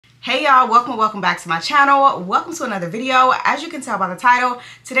Hey y'all, welcome back to my channel. Welcome to another video. As you can tell by the title,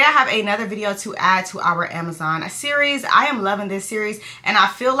 today I have another video to add to our Amazon series. I am loving this series, and I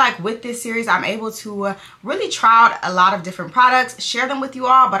feel like with this series I'm able to really try out a lot of different products, share them with you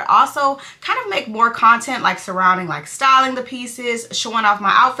all, but also kind of make more content like surrounding like styling the pieces, showing off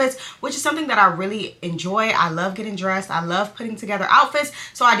my outfits, which is something that I really enjoy. I love getting dressed. I love putting together outfits.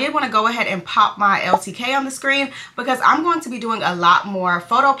 So I did want to go ahead and pop my LTK on the screen because I'm going to be doing a lot more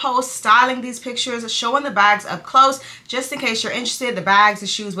photo posts, styling these pictures, showing the bags up close, just in case you're interested, the bags, the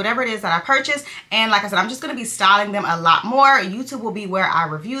shoes, whatever it is that I purchased. And like I said, I'm just going to be styling them a lot more. YouTube will be where I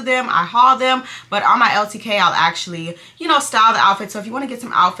review them, I haul them, but on my LTK I'll actually, you know, style the outfit. So if you want to get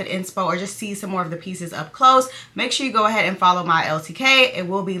some outfit inspo or just see some more of the pieces up close, make sure you go ahead and follow my LTK. It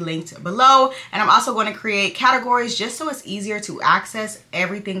will be linked below. And I'm also going to create categories just so it's easier to access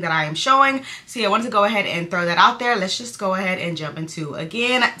everything that I am showing. So yeah, I wanted to go ahead and throw that out there. Let's just go ahead and jump into,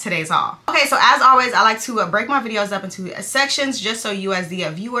 again, today's haul. Okay, so as always, I like to break my videos up into sections just so you as the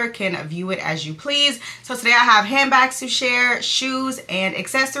viewer can view it as you please. So today I have handbags to share, shoes, and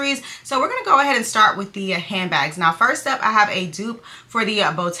accessories. So we're going to go ahead and start with the handbags. Now first up, I have a dupe for the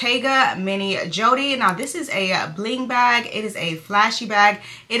Bottega Mini Jody. Now this is a bling bag. It is a flashy bag.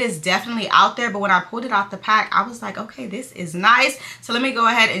 It is definitely out there, but when I pulled it out the pack, I was like, okay, this is nice. So let me go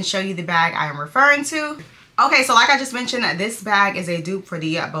ahead and show you the bag I am referring to. Okay, so like I just mentioned, this bag is a dupe for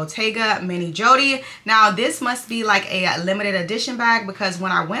the Bottega Mini Jody. Now this must be like a limited edition bag because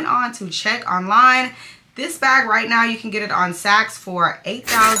when I went on to check online, this bag right now you can get it on Saks for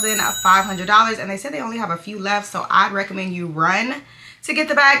 $8,500, and they said they only have a few left, so I'd recommend you run to get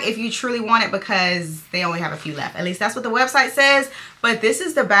the bag if you truly want it because they only have a few left. At least that's what the website says. But this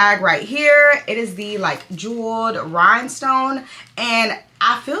is the bag right here. It is the like jeweled rhinestone, and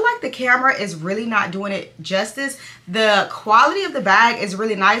I feel like the camera is really not doing it justice. The quality of the bag is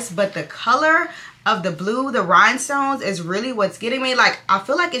really nice, but the color of the blue, the rhinestones, is really what's getting me. Like, I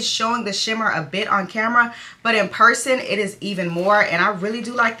feel like it's showing the shimmer a bit on camera, but in person it is even more, and I really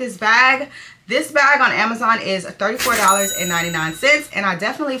do like this bag. This bag on Amazon is $34.99, and I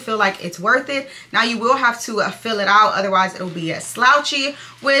definitely feel like it's worth it. Now you will have to fill it out, otherwise it'll be slouchy,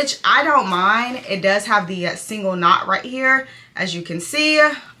 which I don't mind. It does have the single knot right here, as you can see.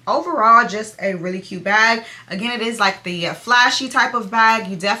 Overall, just a really cute bag. Again, it is like the flashy type of bag.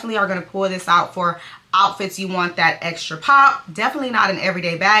 You definitely are going to pull this out for outfits you want that extra pop. Definitely not an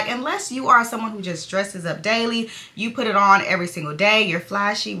everyday bag unless you are someone who just dresses up daily. You put it on every single day, you're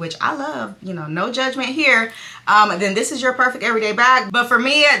flashy, which I love, you know, no judgment here. Then this is your perfect everyday bag. But for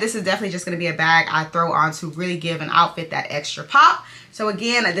me, this is definitely just going to be a bag I throw on to really give an outfit that extra pop. So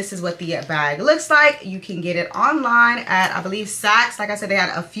again, this is what the bag looks like. You can get it online at, I believe, Saks. Like I said, they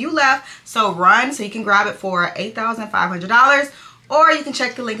had a few left, so run so you can grab it for $8,500. Or you can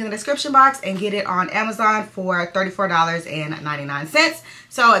check the link in the description box and get it on Amazon for $34.99.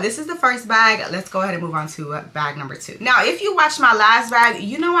 So this is the first bag. Let's go ahead and move on to bag number two. Now, if you watched my last bag,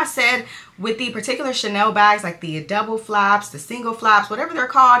 you know I said with the particular Chanel bags, like the double flaps, the single flaps, whatever they're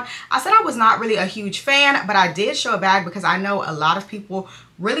called, I said I was not really a huge fan, but I did show a bag because I know a lot of people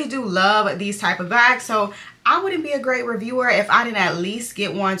really do love these type of bags. So I wouldn't be a great reviewer if I didn't at least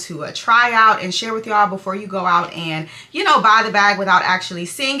get one to try out and share with y'all before you go out and, you know, buy the bag without actually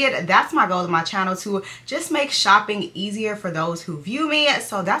seeing it. That's my goal of my channel, to just make shopping easier for those who view me.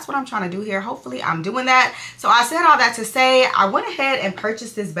 So that's what I'm trying to do here. Hopefully I'm doing that. So I said all that to say I went ahead and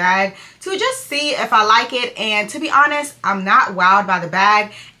purchased this bag to just see if I like it. And to be honest, I'm not wowed by the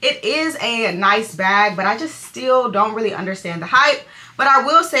bag. It is a nice bag, but I just still don't really understand the hype. But I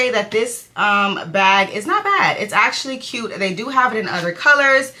will say that this bag is not bad. It's actually cute. They do have it in other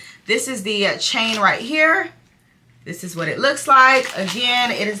colors. This is the chain right here. This is what it looks like.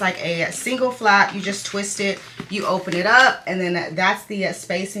 Again, it is like a single flap. You just twist it, you open it up, and then that's the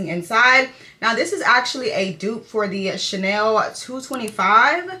spacing inside. Now this is actually a dupe for the Chanel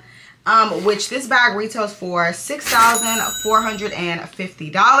 225. Which this bag retails for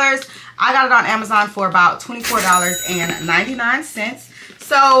 $6,450. I got it on Amazon for about $24.99.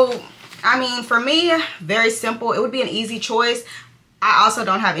 So, I mean, for me, very simple. It would be an easy choice. I also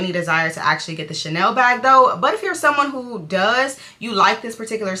don't have any desire to actually get the Chanel bag though. But if you're someone who does, you like this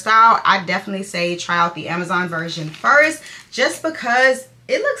particular style, I definitely say try out the Amazon version first, just because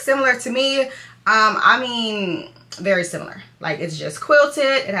it looks similar to me. I mean, very similar. Like, it's just quilted.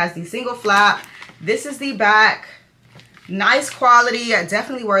 It has the single flap. This is the back. Nice quality,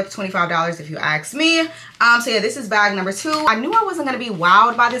 definitely worth $25 if you ask me. So yeah, this is bag number 2. I knew I wasn't going to be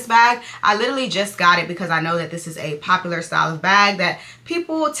wowed by this bag. I literally just got it because I know that this is a popular style of bag that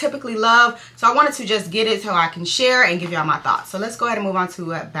people typically love. So I wanted to just get it so I can share and give y'all my thoughts. So let's go ahead and move on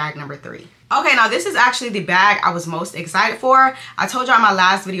to bag number 3. Okay, now this is actually the bag I was most excited for. I told y'all in my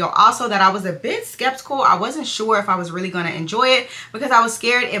last video also that I was a bit skeptical. I wasn't sure if I was really going to enjoy it because I was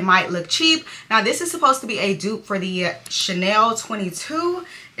scared it might look cheap. Now this is supposed to be a dupe for the Chanel 22.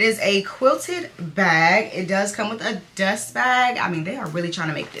 It is a quilted bag. It does come with a dust bag. I mean, they are really trying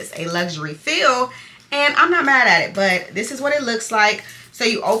to make this a luxury feel, and I'm not mad at it, but this is what it looks like. So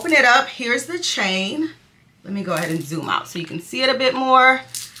you open it up. Here's the chain. Let me go ahead and zoom out so you can see it a bit more.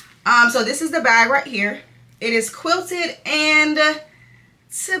 So this is the bag right here. It is quilted, and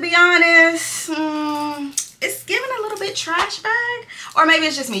to be honest, it's giving a little bit trash bag, or maybe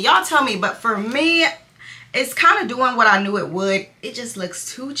it's just me. Y'all tell me, but for me, it's kind of doing what I knew it would. It just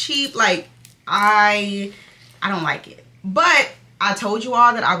looks too cheap. Like, I don't like it. But I told you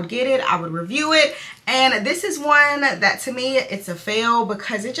all that I would get it, I would review it, and this is one that to me it's a fail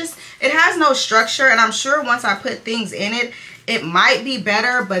because it has no structure, and I'm sure once I put things in it, it might be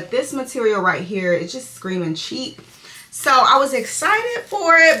better, but this material right here is just screaming cheap. So I was excited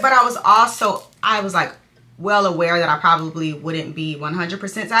for it, but I was like well aware that I probably wouldn't be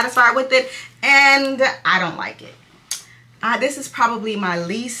 100% satisfied with it, and I don't like it. This is probably my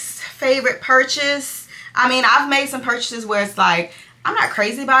least favorite purchase. I mean, I've made some purchases where it's like, I'm not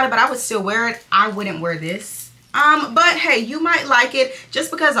crazy about it, but I would still wear it. I wouldn't wear this. But hey, you might like it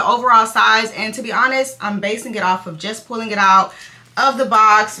just because of overall size. And to be honest, I'm basing it off of just pulling it out of the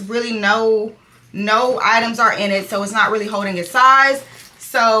box. Really no items are in it, so it's not really holding its size.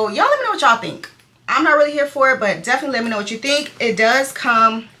 So y'all let me know what y'all think. I'm not really here for it, but definitely let me know what you think. It does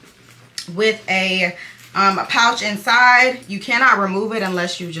come with a pouch inside. You cannot remove it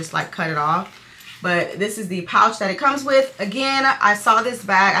unless you just like cut it off. But this is the pouch that it comes with. Again, I saw this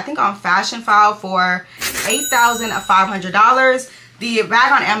bag, I think on Fashion File for $8,500. The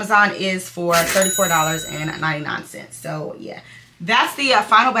bag on Amazon is for $34.99. So yeah, that's the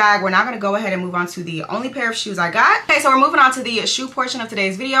final bag. We're now going to go ahead and move on to the only pair of shoes I got. Okay, so we're moving on to the shoe portion of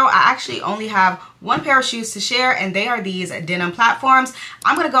today's video. I actually only have one pair of shoes to share, and they are these denim platforms.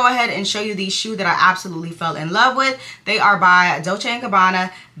 I'm going to go ahead and show you these shoes that I absolutely fell in love with. They are by Dolce & Gabbana.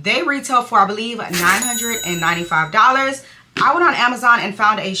 They retail for, I believe, $995. I went on Amazon and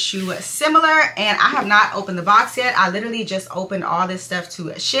found a shoe similar, and I have not opened the box yet. I literally just opened all this stuff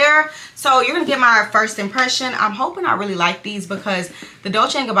to share. So you're going to get my first impression. I'm hoping I really like these because the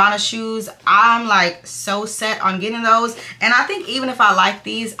Dolce & Gabbana shoes, I'm like so set on getting those. And I think even if I like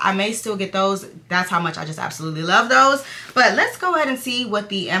these, I may still get those. That's how much I just absolutely love those. But let's go ahead and see what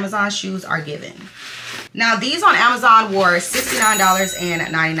the Amazon shoes are giving. Now these on Amazon were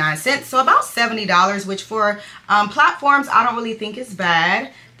 $69.99, so about $70, which for platforms I don't really think is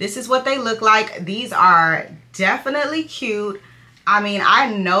bad. This is what they look like. These are definitely cute. I mean,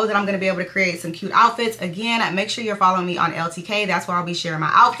 I know that I'm going to be able to create some cute outfits. Again, make sure you're following me on LTK. That's where I'll be sharing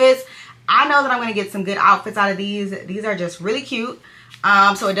my outfits. I know that I'm going to get some good outfits out of these. These are just really cute.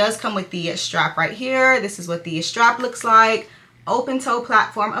 So it does come with the strap right here. This is what the strap looks like. Open toe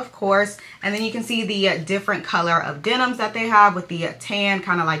platform, of course, and then you can see the different color of denims that they have with the tan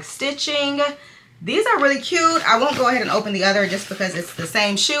kind of like stitching. These are really cute. I won't go ahead and open the other just because it's the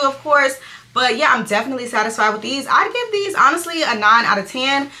same shoe, of course. But yeah, I'm definitely satisfied with these. I'd give these honestly a 9 out of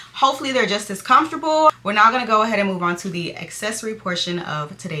 10. Hopefully they're just as comfortable. We're now going to go ahead and move on to the accessory portion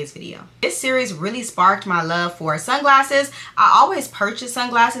of today's video. This series really sparked my love for sunglasses. I always purchase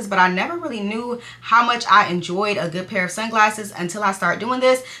sunglasses, but I never really knew how much I enjoyed a good pair of sunglasses until I started doing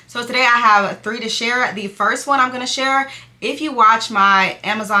this. So today I have 3 to share. The first one I'm going to share, if you watch my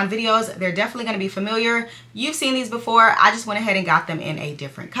Amazon videos, they're definitely going to be familiar. You've seen these before. I just went ahead and got them in a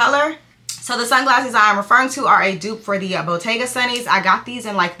different color. So the sunglasses I'm referring to are a dupe for the Bottega Sunnies. I got these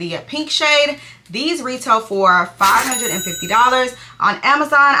in like the pink shade. These retail for $550. On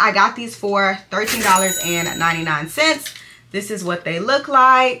Amazon, I got these for $13.99. This is what they look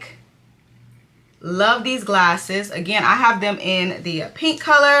like. Love these glasses. Again, I have them in the pink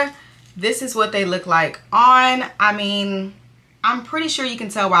color. This is what they look like on. I mean, I'm pretty sure you can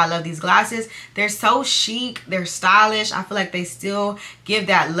tell why I love these glasses. They're so chic, they're stylish. I feel like they still give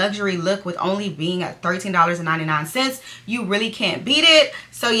that luxury look with only being at $13.99. You really can't beat it.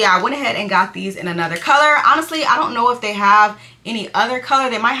 So yeah, I went ahead and got these in another color. Honestly, I don't know if they have any other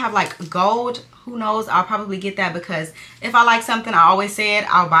color. They might have like gold. Who knows? I'll probably get that because if I like something, I always say it,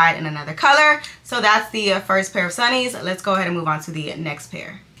 I'll buy it in another color. So that's the first pair of sunnies. Let's go ahead and move on to the next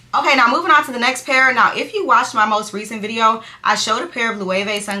pair. Okay, now moving on to the next pair. Now, if you watched my most recent video, I showed a pair of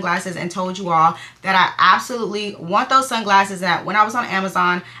Loewe sunglasses and told you all that I absolutely want those sunglasses. That when I was on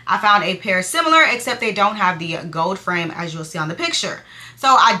Amazon, I found a pair similar, except they don't have the gold frame as you'll see on the picture. So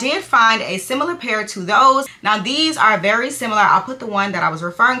I did find a similar pair to those. Now, these are very similar. I'll put the one that I was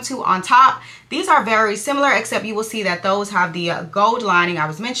referring to on top. These are very similar, except you will see that those have the gold lining I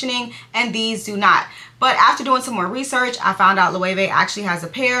was mentioning, and these do not. But after doing some more research, I found out Loewe actually has a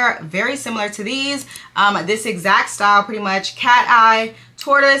pair very similar to these. This exact style, pretty much cat eye,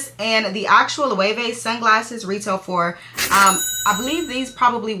 tortoise, and the actual Loewe sunglasses retail for, I believe these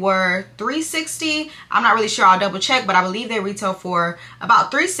probably were $360. I'm not really sure, I'll double check, but I believe they retail for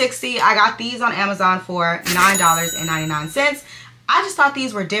about $360. I got these on Amazon for $9.99. I just thought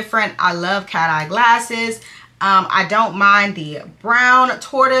these were different. I love cat eye glasses. I don't mind the brown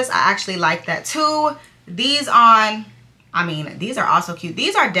tortoise. I actually like that too. These on, I mean, these are also cute.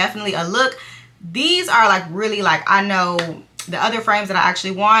 These are definitely a look. These are like really like, I know the other frames that I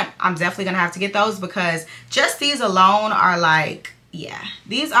actually want, I'm definitely gonna have to get those because just these alone are like, yeah,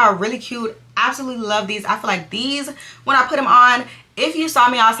 these are really cute. Absolutely love these. I feel like these, when I put them on, if you saw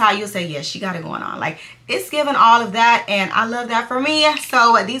me outside, you'll say, yes, she got it going on. Like, it's giving all of that, and I love that for me.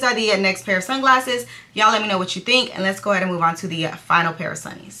 So these are the next pair of sunglasses. Y'all let me know what you think, and let's go ahead and move on to the final pair of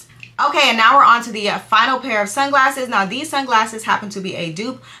sunnies. Okay, and now we're on to the final pair of sunglasses. Now, these sunglasses happen to be a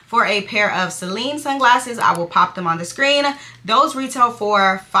dupe for a pair of Celine sunglasses. I will pop them on the screen. Those retail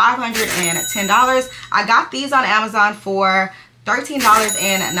for $510. I got these on Amazon for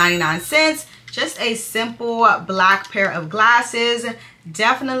 $13.99. Just a simple black pair of glasses.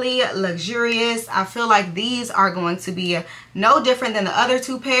 Definitely luxurious. I feel like these are going to be no different than the other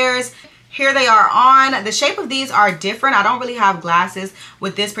two pairs. Here they are on. The shape of these are different. I don't really have glasses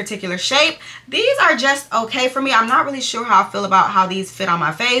with this particular shape. These are just okay for me. I'm not really sure how I feel about how these fit on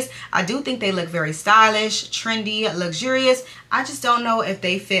my face. I do think they look very stylish, trendy, luxurious. I just don't know if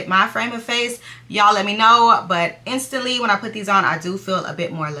they fit my frame of face. Y'all let me know. But instantly when I put these on, I do feel a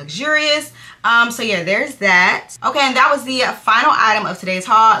bit more luxurious. So yeah, there's that. Okay, and that was the final item of today's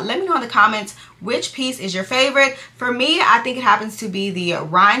haul. Let me know in the comments which piece is your favorite. For me, I think it happens to be the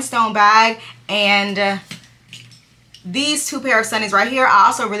rhinestone bag and these two pair of sunnies right here. I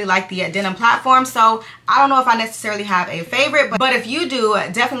also really like the denim platform, so I don't know if I necessarily have a favorite, but if you do,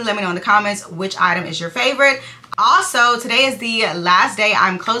 definitely let me know in the comments which item is your favorite. Also, today is the last day.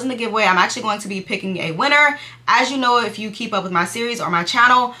 I'm closing the giveaway. I'm actually going to be picking a winner. As you know, if you keep up with my series or my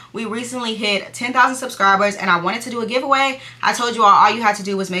channel, we recently hit 10,000 subscribers and I wanted to do a giveaway. I told you all you had to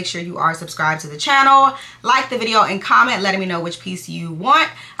do was make sure you are subscribed to the channel, like the video, and comment letting me know which piece you want.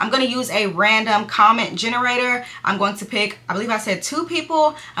 I'm going to use a random comment generator. I'm going to pick, I believe I said 2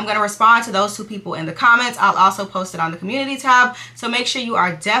 people. I'm going to respond to those 2 people in the comments. I'll also post it on the community tab. So make sure you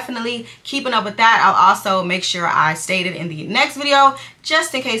are definitely keeping up with that. I'll also make sure I state it in the next video,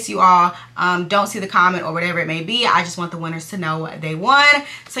 just in case you all don't see the comment or whatever it may be. I just want the winners to know they won.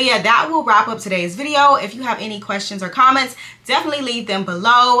 So yeah, that will wrap up today's video. If you have any questions or comments, definitely leave them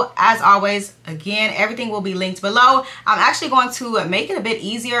below. As always, again, everything will be linked below. I'm actually going to make it a bit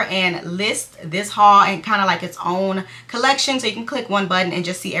easier and list this haul in kind of like its own collection, so you can click one button and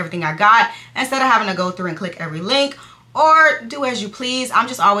just see everything I got instead of having to go through and click every link. Or do as you please. I'm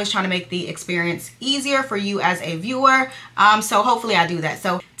just always trying to make the experience easier for you as a viewer. So hopefully I do that.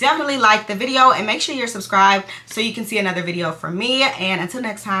 So definitely like the video and make sure you're subscribed so you can see another video from me. And until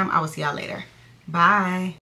next time, I will see y'all later. Bye.